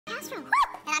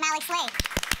I'm Alex Lee.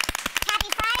 Happy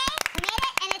Friday, we made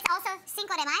it, and it's also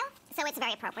Cinco de Mayo, so it's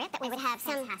very appropriate that we would have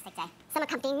some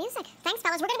accompanying music. Thanks,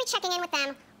 fellas. We're going to be checking in with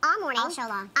them all morning. All show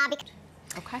long.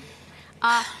 Okay.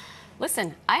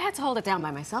 Listen, I had to hold it down by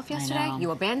myself yesterday.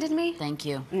 You abandoned me. Thank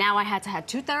you. Now I had to have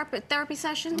 2 therapy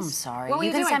sessions. I'm sorry. What were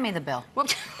you can doing? send me the bill.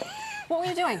 What were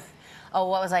you doing? Oh,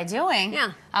 what was I doing?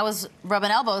 Yeah. I was rubbing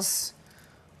elbows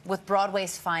with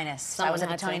Broadway's finest. I was at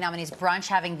the Tony to. nominees brunch,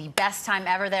 having the best time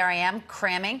ever. There I am,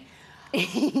 cramming.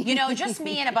 You know, just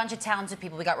me and a bunch of talented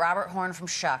people. We got Robert Horn from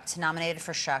Shucked, nominated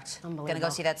for Shucked. Gonna go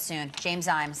see that soon. James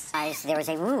Imes. There was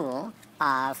a rule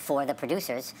for the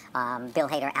producers, Bill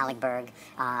Hader, Alec Berg,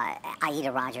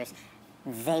 Aida Rogers.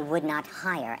 They would not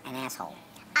hire an asshole.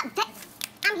 I'm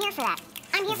here for that.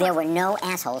 There were no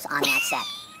assholes on that set.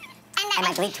 Am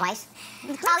I bleeped twice? Oh,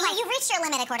 yeah, you've reached your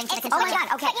limit according to the Oh my consultant.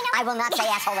 God, okay. You know, I will not say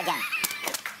asshole again.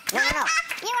 No.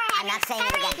 You are I'm not saying it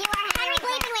again. You are Henry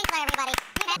Bleeping Winkler, everybody.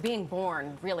 Being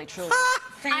born, really, truly.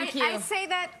 Thank you. I say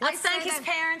that. Let's thank his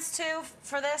parents, too,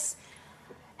 for this.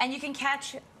 And you can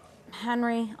catch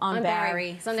Henry on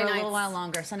Barry Sunday for nights. a little while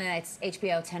longer. Sunday nights,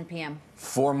 HBO, 10 p.m.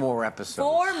 4 more episodes.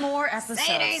 4 more episodes.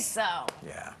 Say it ain't so.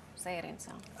 Yeah. Say it ain't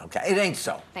so. Okay, it ain't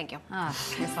so. Thank you. You're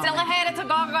Still ahead. It's a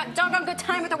doggone good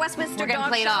time at the Westminster We're getting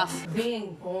Dog played Show. off.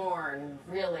 Being born,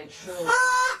 really, truly.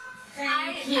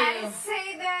 Thank you. I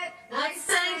say that. Let's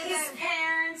thank his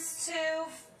parents, too,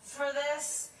 for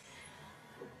this.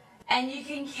 And you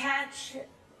can catch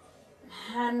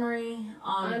Henry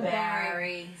on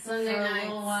Barry Sunday for nights. a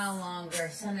little while longer.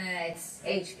 Sunday nights,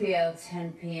 HBO,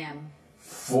 10 p.m.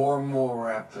 4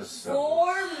 more episodes.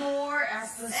 4 more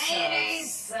episodes. Say it ain't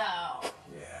so.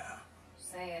 Yeah.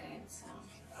 Say it ain't so.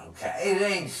 Okay, it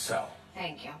ain't so.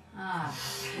 Thank you.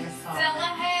 You're Still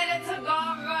ahead. It's a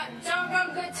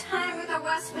doggone good time at the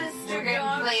Westminster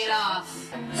Dog played Show.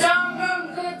 off.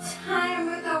 Doggone good time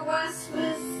at the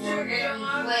Westminster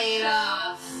Dog Played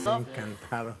off.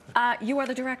 Encantado. You are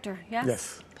the director, yes?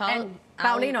 Yes. And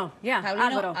Paulino, yeah,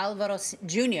 Alvaro. Alvaro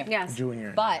Jr. Yes.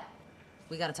 Junior. But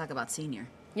we got to talk about Senior.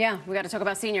 Yeah, we got to talk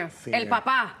about Senior. Senior. El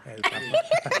Papá. El Papa.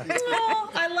 Oh,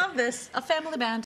 I love this. A family band.